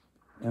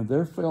 And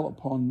there fell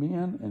upon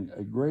men and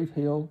a great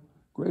hail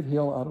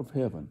out of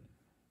heaven,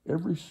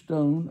 every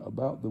stone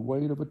about the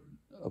weight of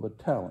a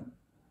talent.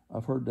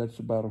 I've heard that's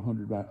about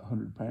 100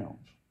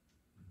 pounds.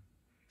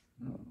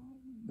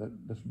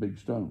 That's big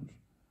stones.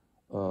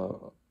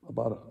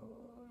 About a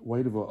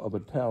weight of a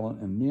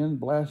talent, and men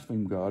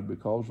blasphemed God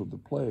because of the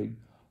plague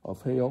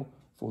of hail,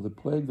 for the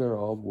plague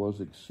thereof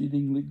was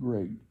exceedingly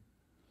great.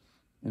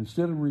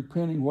 Instead of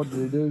repenting, what did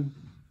they do?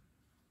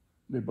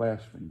 They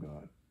blasphemed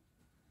God.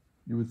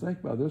 You would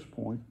think by this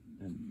point,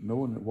 and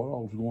knowing that what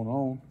all was going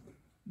on,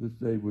 that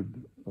they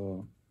would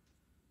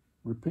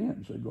repent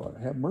and say, God,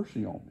 have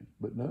mercy on me.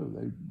 But no,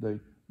 they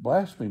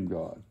blasphemed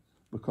God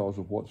because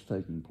of what's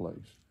taking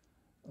place,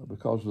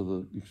 because of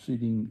the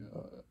exceeding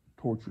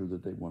torture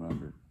that they went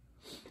under.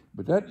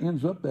 But that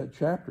ends up that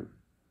chapter.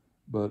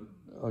 But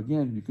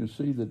again, you can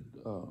see that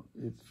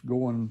it's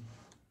going,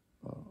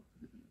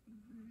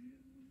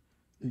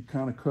 it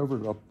kind of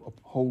covered a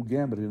whole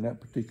gamut in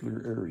that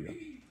particular area.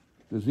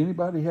 Does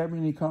anybody have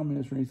any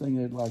comments or anything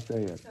they'd like to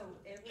add? So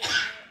every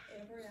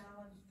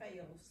island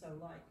fails. So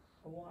like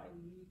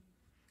Hawaii,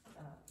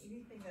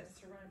 anything that's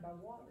surrounded by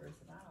water is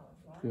an island,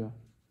 right? Yeah.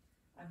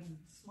 I mean,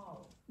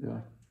 small. Yeah,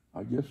 right?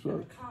 I guess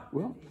so.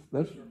 Well,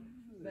 that's.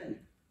 But,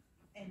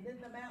 and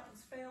then the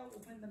mountains fell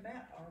when the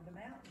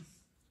mountains.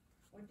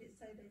 What did it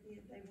say they did?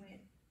 They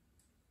went.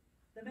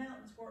 The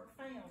mountains weren't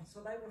found,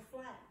 so they were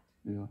flat.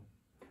 Yeah,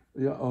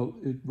 yeah.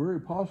 It's very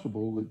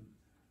possible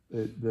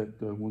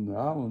that when the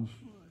islands,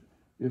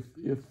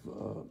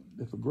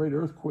 if a great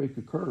earthquake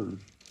occurs,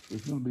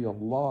 there's going to be a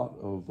lot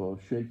of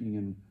shaking,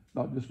 and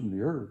not just in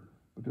the earth,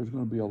 but there's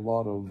going to be a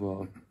lot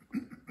of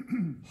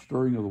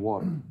stirring of the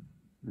water.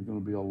 There's going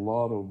to be a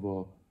lot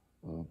of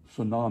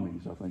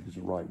tsunamis, I think is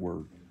the right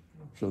word.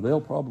 So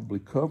they'll probably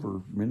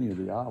cover many of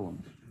the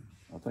islands.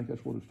 I think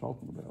that's what it's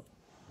talking about.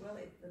 Well,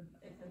 if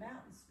the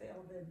mountains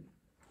fell, then,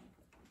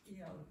 you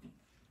know.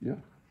 Yeah,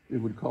 it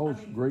would cause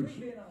great. We've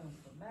been on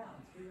the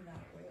mountains. We were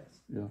out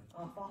west. Yeah.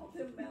 If all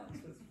them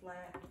mountains was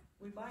flat,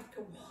 we might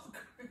go walk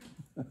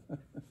around.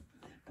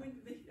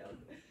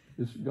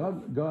 It's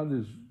God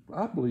is,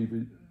 I believe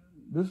it.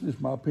 This is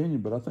my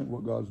opinion, but I think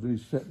what God's doing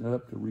is setting it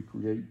up to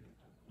recreate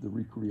the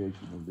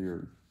recreation of the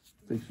earth,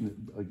 fixing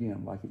it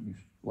again like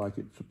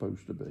it's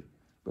supposed to be.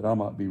 But I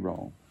might be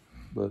wrong.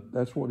 But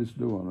that's what it's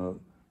doing.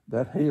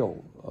 That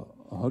hail,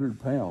 100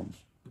 pounds.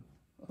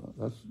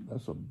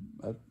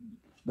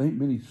 There ain't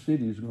many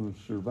cities going to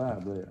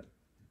survive that.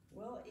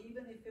 Well,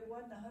 even if it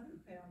wasn't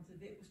 100 pounds,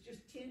 if it was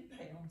just 10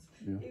 pounds,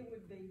 yeah. It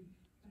would be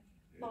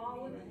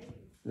falling.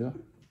 Yeah.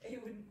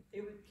 It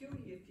would kill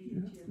you if you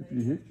hit you. If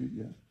you hit you,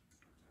 yeah.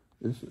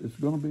 It's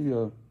going to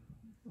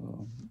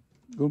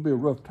be a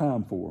rough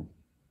time for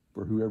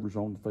whoever's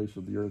on the face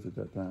of the earth at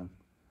that time.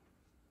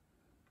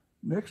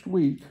 Next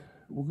week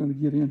we're going to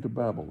get into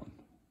Babylon,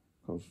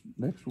 because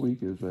next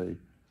week is a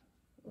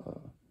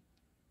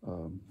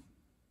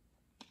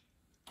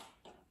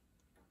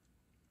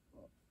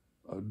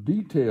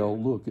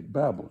detailed look at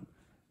Babylon.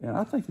 And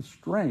I think it's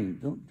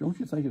strange. Don't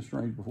you think it's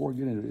strange? Before I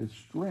get into it, it's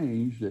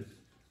strange that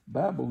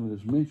Babylon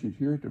is mentioned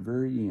here at the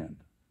very end.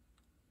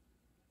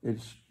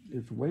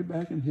 it's way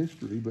back in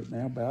history, but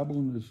now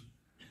Babylon is,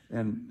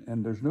 and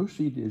there's no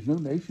city, there's no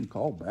nation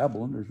called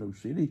Babylon. There's no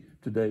city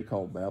today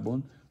called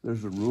Babylon.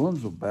 There's the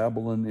ruins of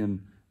Babylon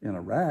in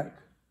Iraq,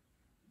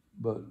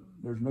 but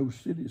there's no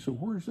city. So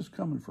where is this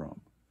coming from?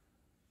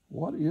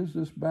 What is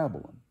this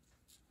Babylon?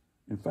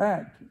 In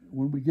fact,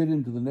 when we get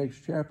into the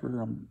next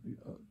chapter,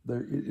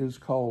 there it is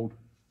called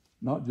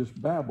not just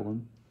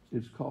Babylon,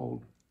 it's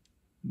called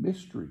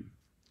Mystery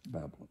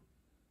Babylon.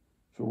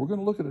 So we're going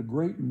to look at a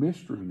great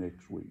mystery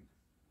next week.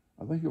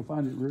 I think you'll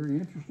find it very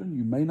interesting.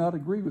 You may not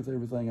agree with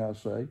everything I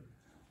say,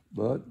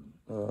 but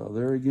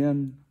there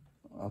again,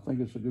 I think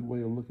it's a good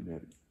way of looking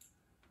at it.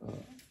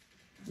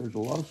 There's a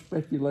lot of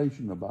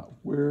speculation about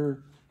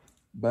where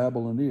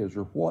Babylon is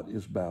or what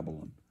is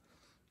Babylon,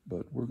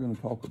 but we're going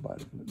to talk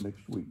about it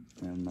next week.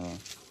 And I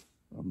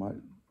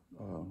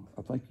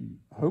think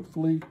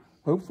hopefully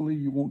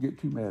you won't get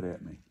too mad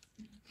at me,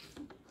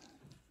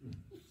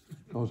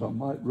 because I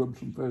might rub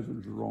some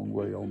feathers the wrong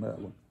way on that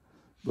one.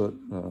 But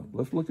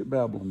let's look at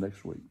Babylon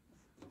next week.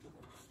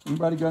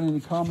 Anybody got any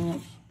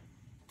comments?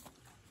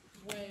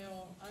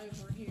 Well,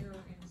 over here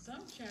in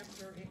some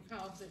chapter, it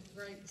calls it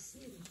Great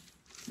City.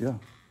 Yeah,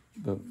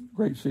 the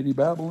great city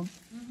Babylon.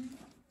 Mm-hmm.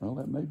 Well,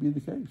 that may be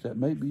the case. That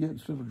may be it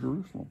instead of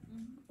Jerusalem.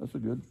 Mm-hmm. That's a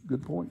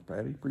good point,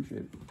 Patty.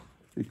 Appreciate it.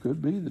 It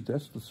could be that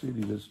that's the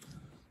city that's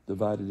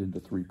divided into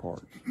three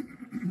parts.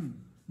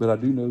 But I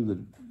do know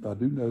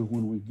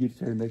when we get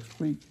there next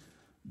week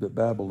that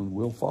Babylon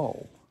will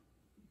fall.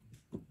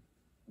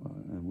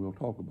 And we'll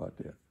talk about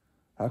that.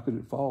 How could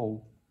it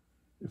fall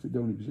if it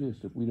don't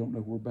exist? If we don't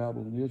know where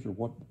Babylon is, or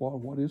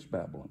what is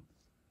Babylon?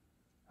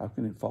 How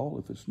can it fall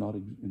if it's not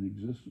in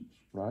existence?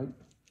 Right?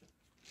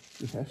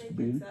 It has to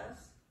be. It's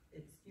us.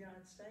 It's the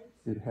United States.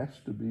 It has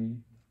to be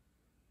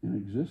in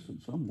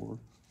existence somewhere,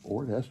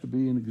 or it has to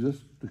be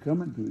to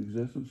come into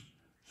existence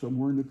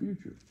somewhere in the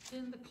future. It's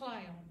in the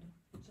cloud.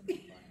 It's in the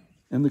cloud.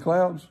 In the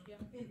clouds. Yeah,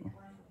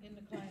 in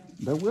the cloud.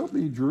 There will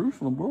be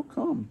Jerusalem will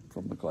come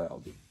from the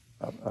clouds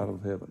out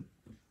of heaven,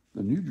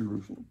 the new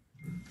Jerusalem,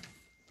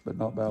 but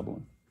not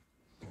Babylon.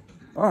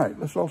 All right,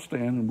 let's all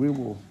stand and we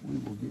will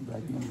get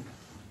back in.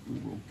 We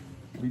will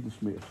be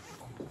dismissed.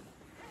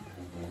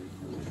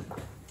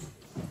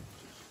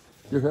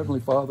 Dear Heavenly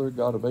Father,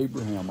 God of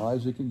Abraham,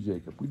 Isaac, and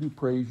Jacob, we do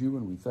praise you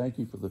and we thank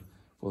you for the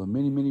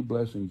many, many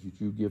blessings that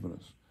you've given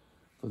us,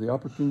 for the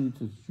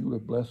opportunities that you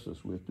have blessed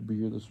us with to be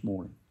here this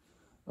morning,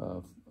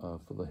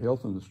 for the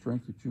health and the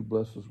strength that you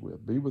bless us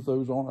with. Be with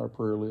those on our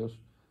prayer list,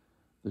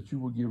 that you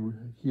will give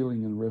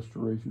healing and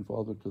restoration,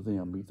 Father, to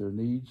them. Meet their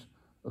needs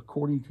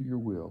according to your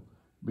will.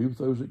 Be with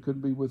those that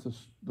couldn't be with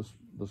us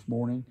this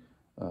morning.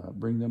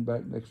 Bring them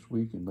back next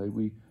week, and may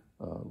we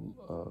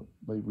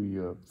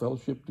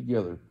fellowship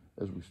together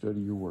as we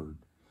study your word.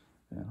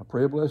 And I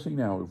pray a blessing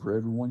now over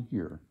everyone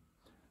here.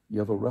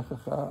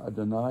 Yavarechacha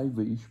Adonai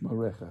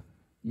v'ishmarecha.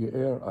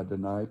 Ye'er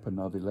Adonai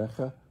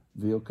panadilecha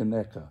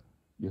v'yokanecha.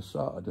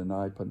 Yasa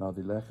Adonai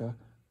panadilecha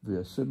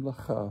v'yasim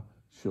lecha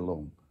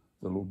shalom.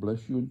 The Lord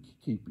bless you and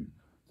keep you.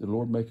 The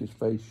Lord make his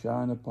face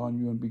shine upon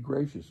you and be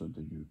gracious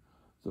unto you.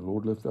 The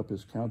Lord lift up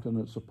his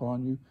countenance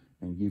upon you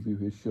and give you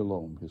his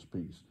shalom, his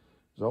peace.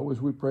 As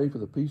always, we pray for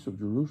the peace of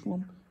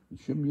Jerusalem and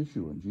Shem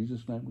Yeshua. In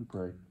Jesus' name we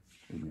pray.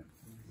 Amen.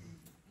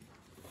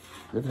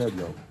 Good to have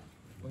y'all.